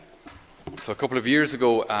So a couple of years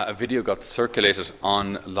ago, a video got circulated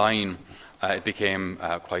online. It became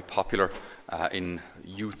quite popular in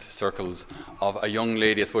youth circles of a young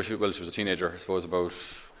lady, I suppose she was a teenager, I suppose about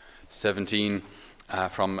 17,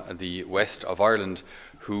 from the west of Ireland,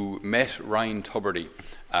 who met Ryan Tubridy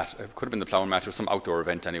at, it could have been the Ploughing Match, or some outdoor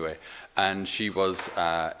event anyway, and she was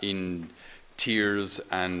in tears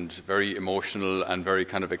and very emotional and very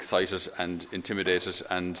kind of excited and intimidated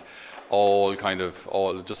and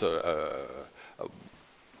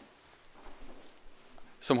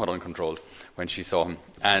somewhat uncontrolled when she saw him,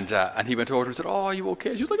 and he went over and said, "Oh, are you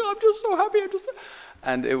okay?" She was like, "Oh, I'm just so happy,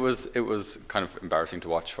 and it was kind of embarrassing to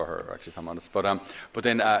watch for her, actually, if I'm honest. But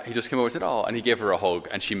then he just came over and said, "Oh," and he gave her a hug,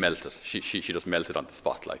 and she melted. She just melted on the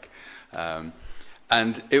spot,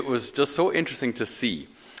 and it was just so interesting to see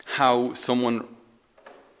how someone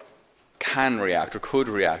can react or could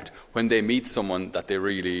react when they meet someone that they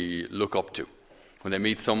really look up to, when they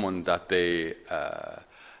meet someone that they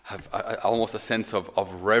have almost a sense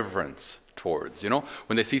of reverence towards,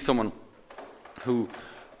 when they see someone who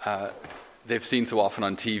they've seen so often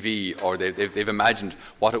on TV, or they've imagined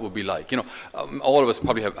what it would be like. All of us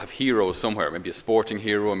probably have heroes somewhere, maybe a sporting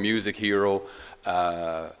hero, a music hero,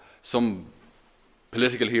 some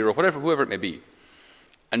political hero, whoever it may be.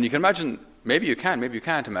 And you can imagine, maybe you can't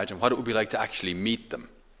imagine what it would be like to actually meet them.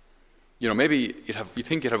 Maybe you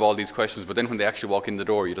think you'd have all these questions, but then when they actually walk in the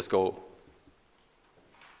door, you just go,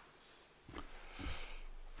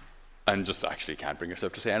 and just actually can't bring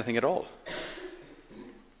yourself to say anything at all.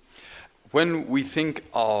 When we think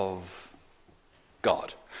of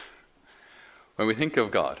God,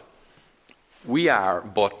 we are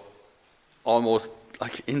but almost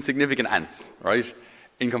like insignificant ants, right,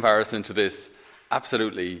 in comparison to this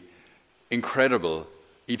absolutely incredible,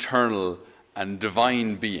 eternal, and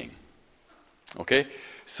divine being. Okay?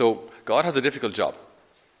 So God has a difficult job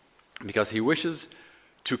because he wishes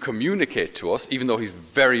to communicate to us, even though he's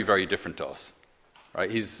very, very different to us.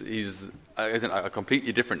 Right? He's a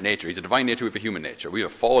completely different nature. He's a divine nature, we have a human nature. We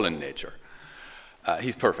have a fallen nature.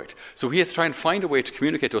 He's perfect. So he has to try and find a way to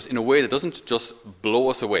communicate to us in a way that doesn't just blow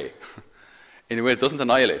us away, in a way that doesn't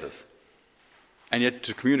annihilate us, and yet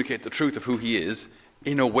to communicate the truth of who he is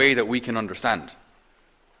in a way that we can understand.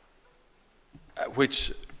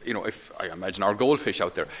 Which, if I imagine our goldfish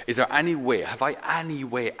out there, have I any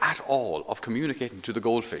way at all of communicating to the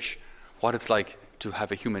goldfish what it's like to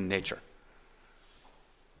have a human nature?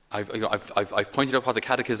 I've pointed out what the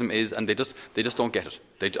catechism is, and they just don't get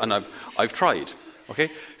it. And I've tried.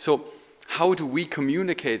 Okay, so how do we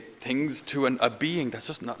communicate things to a being that's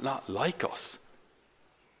just not like us?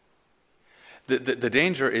 The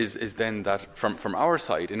danger is then that from our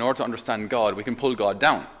side, in order to understand God, we can pull God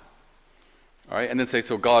down. All right, and then say,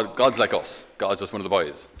 so God's like us. God's just one of the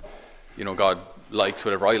boys. God likes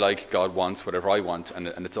whatever I like. God wants whatever I want, and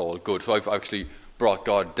it's all good. So I've actually brought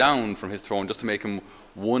God down from his throne just to make him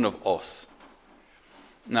one of us.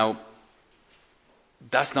 Now,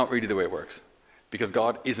 that's not really the way it works, because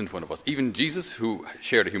God isn't one of us. Even Jesus, who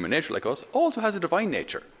shared a human nature like us, also has a divine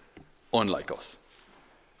nature, unlike us.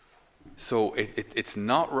 So it's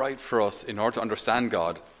not right for us, in order to understand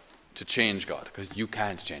God, to change God, because you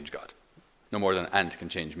can't change God. No more than an ant can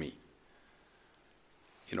change me.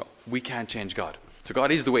 We can't change God. So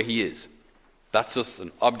God is the way he is. That's just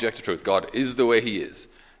an objective truth. God is the way he is.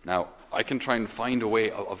 Now, I can try and find a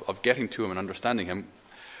way of getting to him and understanding him,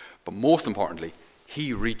 but most importantly,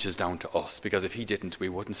 he reaches down to us, because if he didn't, we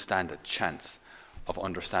wouldn't stand a chance of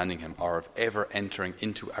understanding him or of ever entering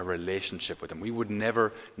into a relationship with him. We would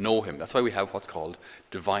never know him. That's why we have what's called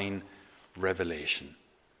divine revelation.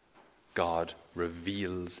 God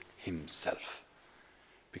reveals himself.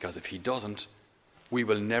 Because if he doesn't, we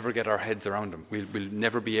will never get our heads around him. We'll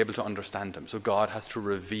never be able to understand him. So God has to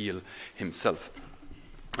reveal himself.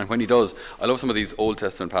 And when he does, I love some of these Old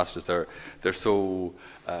Testament passages. They're so,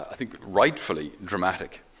 I think, rightfully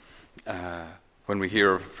dramatic. When we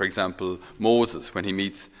hear of, for example, Moses, when he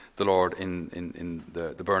meets the Lord in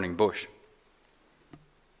the burning bush.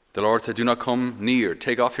 The Lord said, "Do not come near.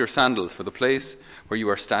 Take off your sandals, for the place where you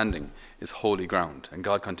are standing is holy ground." And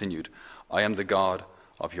God continued, "I am the God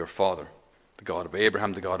of your father, the God of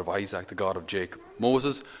Abraham, the God of Isaac, the God of Jacob."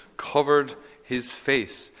 Moses covered his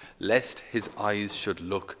face, lest his eyes should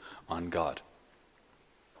look on God.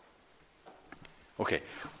 Okay,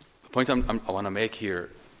 the point I want to make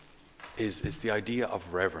here is the idea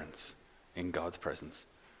of reverence in God's presence.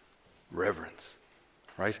 Reverence,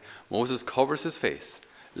 right? Moses covers his face,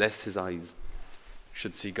 lest his eyes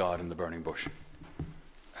should see God in the burning bush.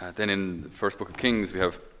 Then in the first book of Kings, we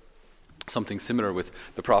have something similar with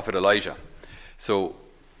the prophet Elijah. So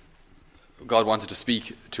God wanted to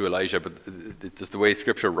speak to Elijah, but it's just the way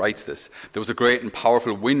Scripture writes this. There was a great and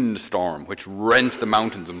powerful windstorm which rent the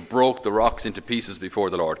mountains and broke the rocks into pieces before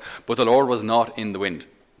the Lord. But the Lord was not in the wind.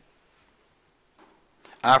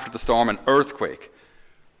 After the storm, an earthquake.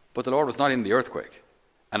 But the Lord was not in the earthquake.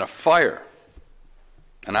 And a fire.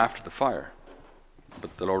 And after the fire.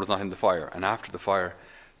 But the Lord was not in the fire. And after the fire,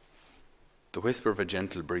 the whisper of a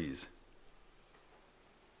gentle breeze.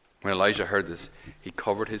 When Elijah heard this, he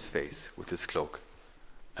covered his face with his cloak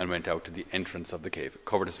and went out to the entrance of the cave.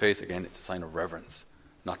 Covered his face, again, it's a sign of reverence,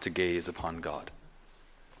 not to gaze upon God.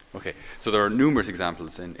 Okay, so there are numerous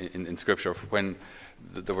examples in Scripture of when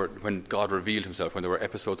God revealed himself, when there were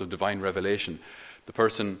episodes of divine revelation. The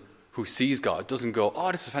person who sees God doesn't go,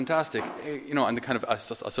 oh, this is fantastic, and they kind of, as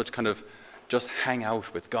such, kind of just hang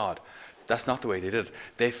out with God. That's not the way they did it.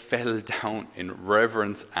 They fell down in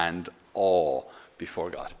reverence and awe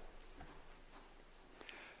before God.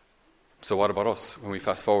 So what about us when we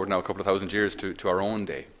fast forward now a couple of thousand years to our own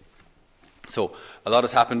day? So a lot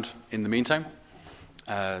has happened in the meantime.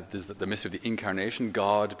 There's the mystery of the incarnation,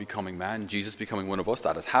 God becoming man, Jesus becoming one of us.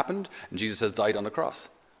 That has happened, and Jesus has died on the cross.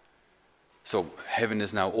 So heaven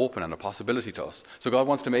is now open and a possibility to us. So God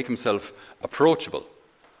wants to make himself approachable.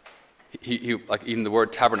 He like even the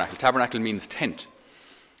word tabernacle means tent.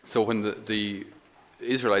 So when the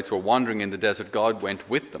Israelites were wandering in the desert, God went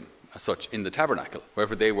with them as such in the tabernacle,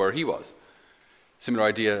 wherever they were, he was. Similar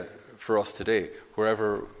idea for us today.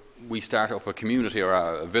 Wherever we start up a community or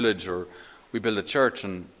a village, or we build a church,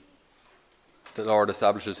 and the Lord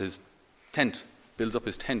establishes his tent, builds up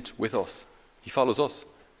his tent with us. He follows us.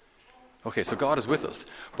 Okay, so God is with us.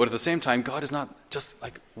 But at the same time, God is not just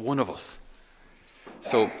like one of us.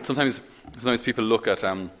 So sometimes people look at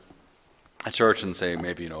a church and say,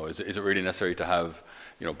 maybe, is it really necessary to have,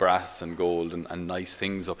 brass and gold and nice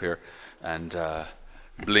things up here and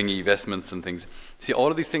blingy vestments and things? See,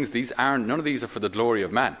 all of these things, none of these are for the glory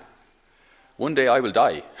of man. One day I will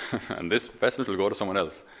die, and this vestment will go to someone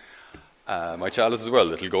else. My chalice as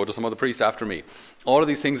well, it'll go to some other priest after me. All of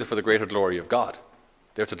these things are for the greater glory of God.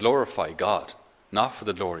 They're to glorify God, not for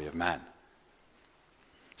the glory of man.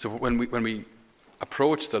 So when we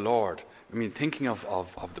approach the Lord, thinking of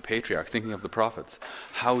the patriarchs, thinking of the prophets,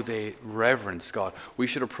 how they reverence God, we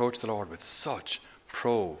should approach the Lord with such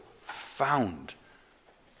profound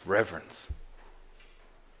reverence.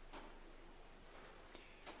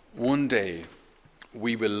 One day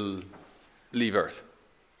we will leave earth.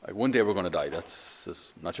 Like, one day we're going to die.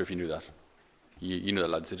 That's not sure if you knew that. You knew that,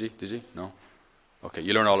 lads, did you? No? Okay,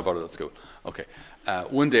 you learn all about it at school. Okay.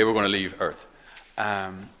 One day we're going to leave earth.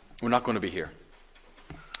 We're not going to be here.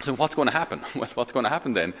 So what's going to happen? Well, what's going to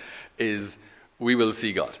happen then is we will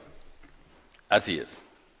see God as he is.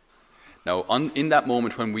 Now, in that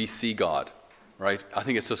moment when we see God, right, I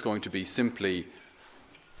think it's just going to be simply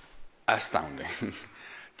astounding.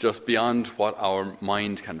 Just beyond what our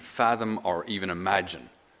mind can fathom or even imagine.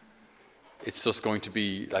 It's just going to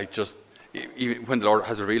be like even when the Lord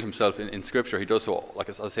has revealed himself in Scripture, he does so, like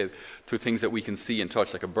I say, through things that we can see and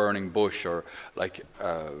touch, like a burning bush, or like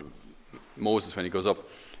Moses when he goes up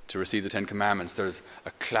to receive the Ten Commandments, there's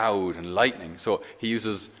a cloud and lightning. So he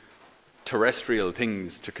uses terrestrial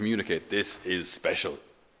things to communicate, this is special.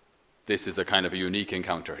 This is a kind of a unique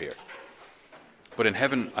encounter here. But in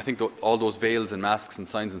heaven, I think all those veils and masks and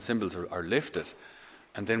signs and symbols are lifted.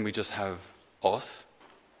 And then we just have us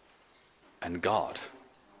and God.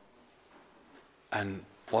 And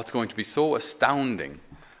what's going to be so astounding,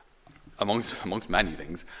 amongst many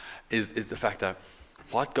things, is the fact that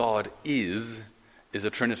what God is a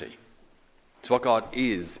trinity. So what God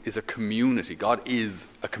is a community. God is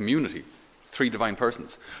a community. 3 divine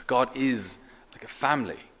persons. God is like a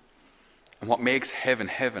family. And what makes heaven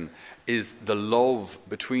heaven is the love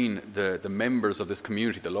between the members of this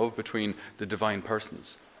community, the love between the divine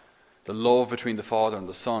persons, the love between the Father and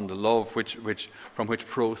the Son, the love from which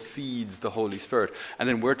proceeds the Holy Spirit. And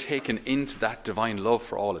then we're taken into that divine love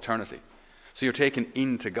for all eternity. So you're taken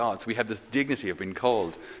into God. So we have this dignity of being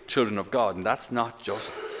called children of God. And that's not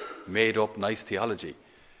just made up nice theology.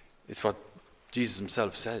 It's what Jesus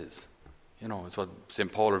himself says. It's what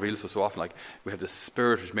St. Paul reveals to us so often. Like, we have the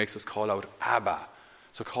Spirit which makes us call out Abba.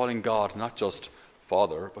 So calling God not just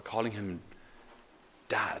Father, but calling him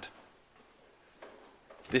Dad.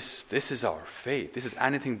 This is our faith. This is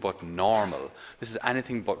anything but normal. This is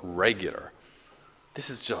anything but regular. This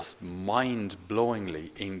is just mind-blowingly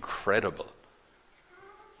incredible.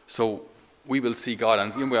 So we will see God,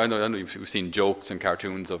 and I know we've seen jokes and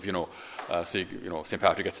cartoons of St.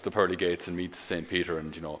 Patrick gets to the pearly gates and meets St. Peter,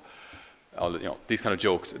 and these kind of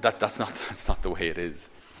jokes. That's not the way it is.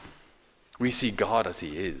 We see God as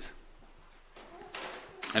he is.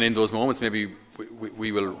 And in those moments, maybe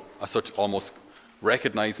we will, as such, almost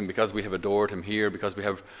recognize him because we have adored him here, because we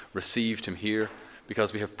have received him here,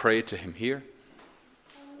 because we have prayed to him here.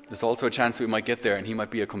 There's also a chance that we might get there and he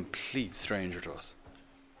might be a complete stranger to us.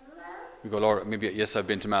 We go, Lord, maybe, yes, I've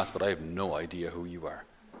been to Mass, but I have no idea who you are.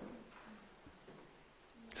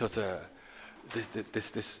 So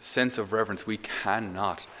it's this sense of reverence. We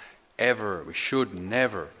cannot ever, we should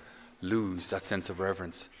never lose that sense of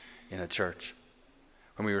reverence in a church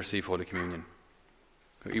when we receive Holy Communion,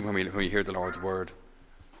 even when we hear the Lord's Word.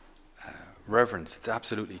 Reverence, it's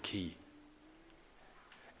absolutely key.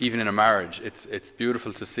 Even in a marriage, it's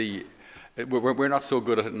beautiful to see. We're not so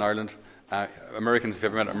good at it in Ireland. Americans, if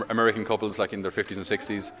you've ever met American couples like in their 50s and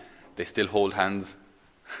 60s, they still hold hands.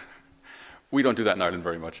 We don't do that in Ireland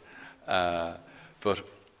very much. But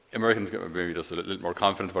Americans get maybe just a little more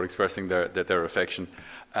confident about expressing their affection.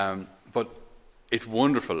 But it's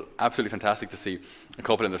wonderful, absolutely fantastic to see a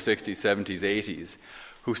couple in their 60s, 70s, 80s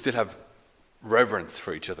who still have reverence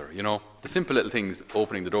for each other. You know, the simple little things,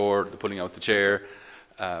 opening the door, the pulling out the chair,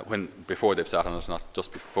 before they've sat on it, not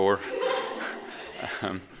just before.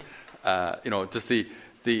 You know, just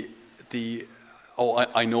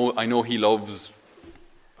I know he loves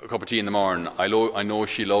a cup of tea in the morning. I know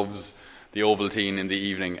she loves the Ovaltine in the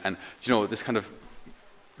evening, and you know, this kind of,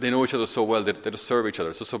 they know each other so well, they just serve each other.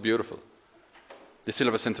 It's just so beautiful. They still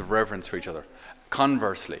have a sense of reverence for each other.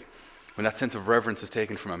 Conversely, when that sense of reverence is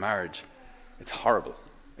taken from a marriage, it's horrible.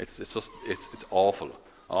 It's awful.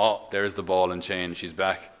 Oh, there's the ball and chain. She's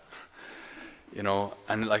back. You know,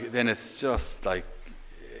 and like then it's just like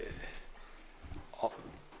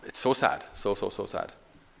it's so sad, so sad.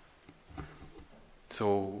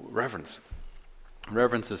 So reverence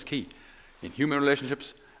is key in human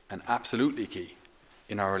relationships and absolutely key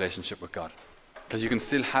in our relationship with God. Because you can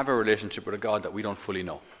still have a relationship with a God that we don't fully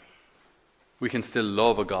know. We can still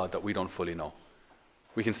love a God that we don't fully know.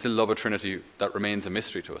 We can still love a Trinity that remains a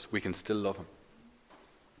mystery to us. We can still love him.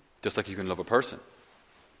 Just like you can love a person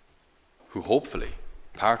who hopefully,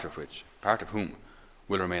 part of whom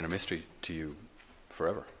will remain a mystery to you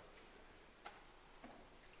forever.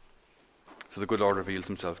 So the good Lord reveals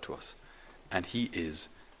himself to us. And he is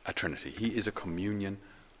a Trinity. He is a communion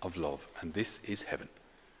of love. And this is heaven,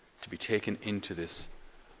 to be taken into this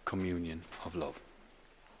communion of love.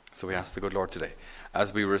 So we ask the good Lord today,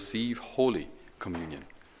 as we receive Holy Communion,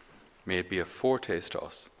 may it be a foretaste to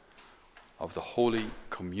us of the Holy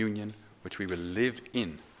Communion which we will live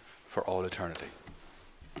in for all eternity.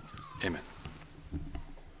 Amen.